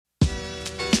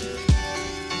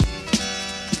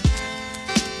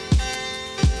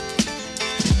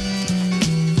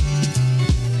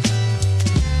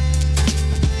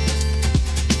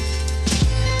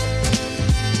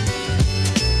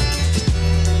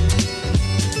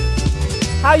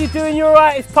How you doing? You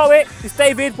alright? It's Poet, it's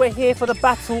David. We're here for the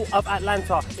Battle of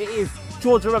Atlanta. It is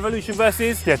Georgia Revolution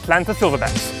versus the Atlanta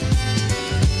Silverbacks.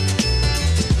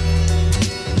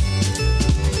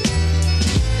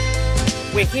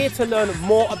 We're here to learn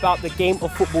more about the game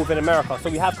of football in America.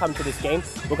 So we have come to this game.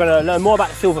 We're going to learn more about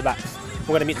the Silverbacks. We're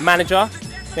going to meet the manager,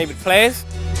 maybe the players.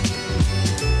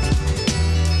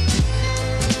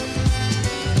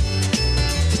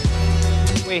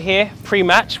 We're here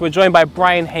pre-match. We're joined by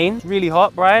Brian Haynes. Really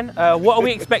hot, Brian. What are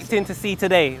we expecting to see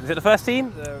today? Is it the first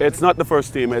team? It's not the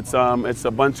first team. It's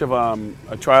a bunch of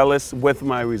trialists with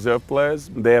my reserve players.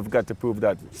 They have got to prove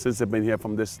that since they've been here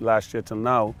from this last year till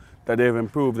now, that they've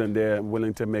improved and they're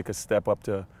willing to make a step up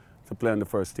to play in the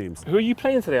first teams. Who are you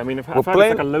playing today? I mean, I found it's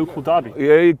like a local derby.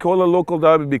 Yeah, you call it a local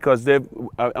derby because I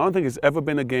don't think it's ever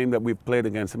been a game that we've played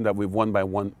against them that we've won by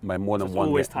more than one.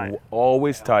 Always tight.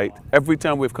 Always tight. Every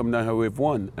time we've come down here, we've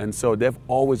won, and so they've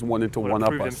always wanted to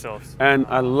one-up us. Themselves. And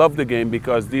I love the game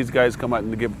because these guys come out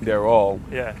and give their all.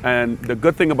 Yeah. And the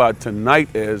good thing about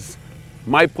tonight is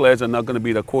my players are not going to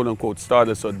be the quote-unquote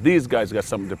starters, so these guys got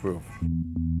something to prove.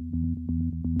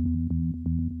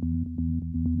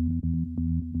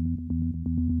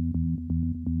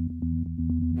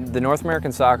 The North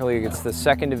American Soccer League, it's the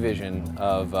second division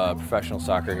of professional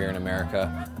soccer here in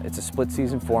America. It's a split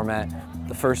season format.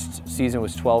 The first season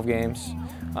was 12 games,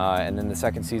 and then the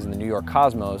second season, the New York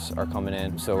Cosmos are coming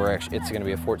in, so it's going to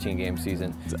be a 14-game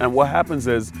season. And what happens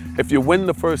is, if you win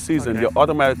the first season, you're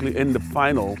automatically in the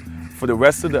final for the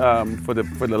rest of the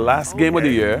for the last game of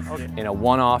the year. In a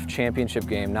one-off championship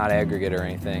game, not aggregate or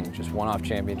anything, just one-off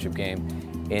championship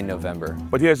game in November.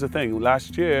 But here's the thing,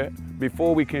 last year,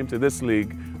 before we came to this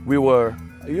league, we were,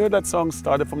 you heard that song,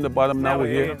 Started from the Bottom, Now We're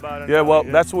Here? Yeah, well,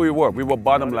 that's where we were. We were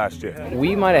bottom last year.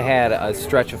 We might have had a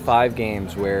stretch of 5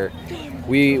 games where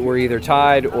we were either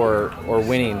tied or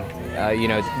winning, you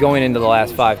know, going into the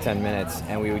last 5-10 minutes,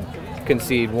 and we would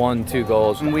concede 1-2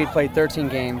 goals. We'd played 13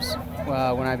 games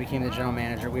when I became the general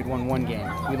manager. We'd won 1 game.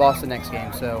 We lost the next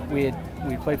game, so we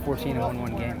played 14 and won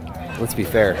 1 game. Let's be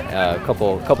fair, a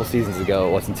couple seasons ago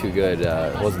it wasn't too good.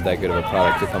 It wasn't that good of a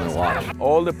product to come and watch.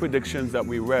 All the predictions that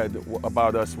we read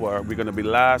about us were we're going to be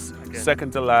last,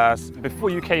 second to last.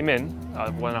 Before you came in,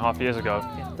 1.5 years ago,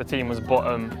 the team was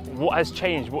bottom. What has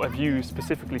changed? What have you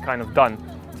specifically kind of done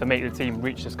to make the team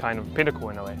reach this kind of pinnacle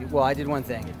in a way? Well, I did one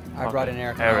thing. I brought in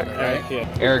Eric.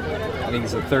 Right? Eric, I think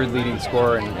he's the 3rd leading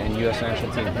scorer in U.S.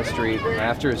 national team history.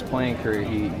 After his playing career,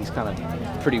 he's kind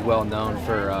of pretty well known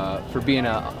for being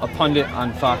a pundit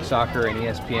on Fox Soccer and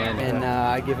ESPN. And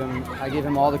I give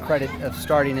him all the credit of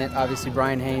starting it. Obviously,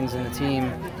 Brian Haynes and the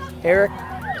team. Eric,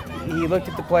 he looked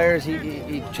at the players.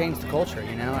 He changed the culture.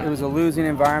 You know, it was a losing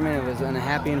environment. It was an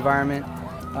unhappy environment.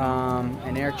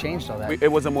 And Eric changed all that.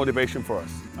 It was a motivation for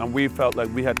us, and we felt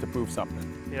like we had to prove something.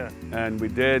 Yeah. And we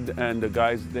did, and the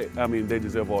guys, they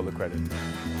deserve all the credit.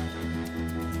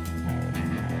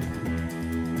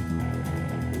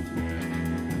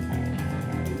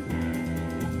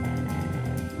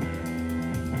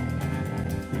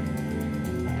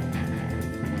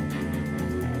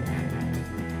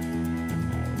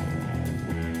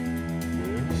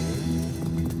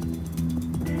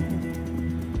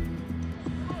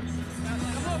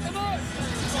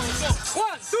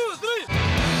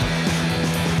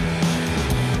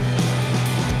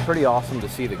 Pretty awesome to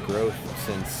see the growth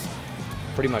since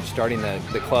pretty much starting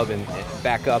the club and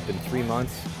back up in 3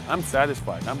 months. I'm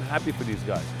satisfied. I'm happy for these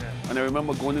guys. And I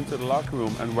remember going into the locker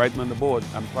room and writing on the board,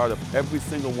 I'm proud of every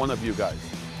single one of you guys.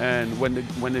 And when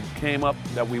it came up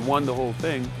that we won the whole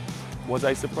thing, was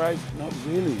I surprised? Not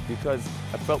really, because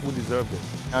I felt we deserved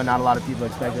it. Not a lot of people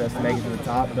expected us to make it to the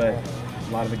top, but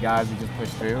a lot of the guys, we just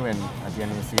pushed through, and at the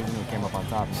end of the season, we came up on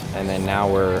top. And then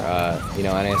now we're, you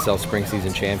know, NASL spring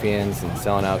season champions and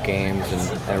selling out games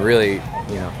and really,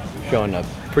 you know, showing a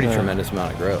pretty tremendous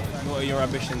amount of growth. What are your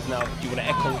ambitions now? Do you want to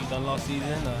echo what you've done last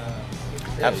season?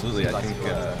 Absolutely. I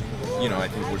think, you know, I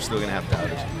think we're still going to have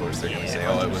doubters. Of course, they're going to say,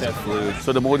 oh, it was a fluke.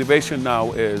 So the motivation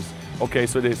now is, okay,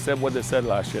 so they said what they said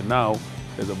last year. Now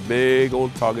there's a big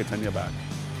old target on your back,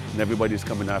 and everybody's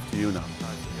coming after you now.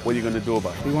 What are you going to do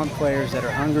about it? We want players that are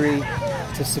hungry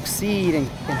to succeed and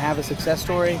have a success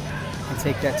story and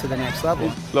take that to the next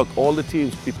level. Look, all the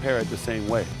teams prepare it the same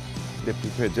way. They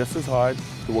prepare just as hard,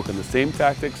 to work on the same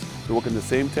tactics, to work on the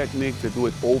same technique, to do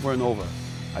it over and over.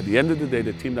 At the end of the day,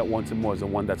 the team that wants it more is the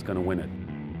one that's going to win it.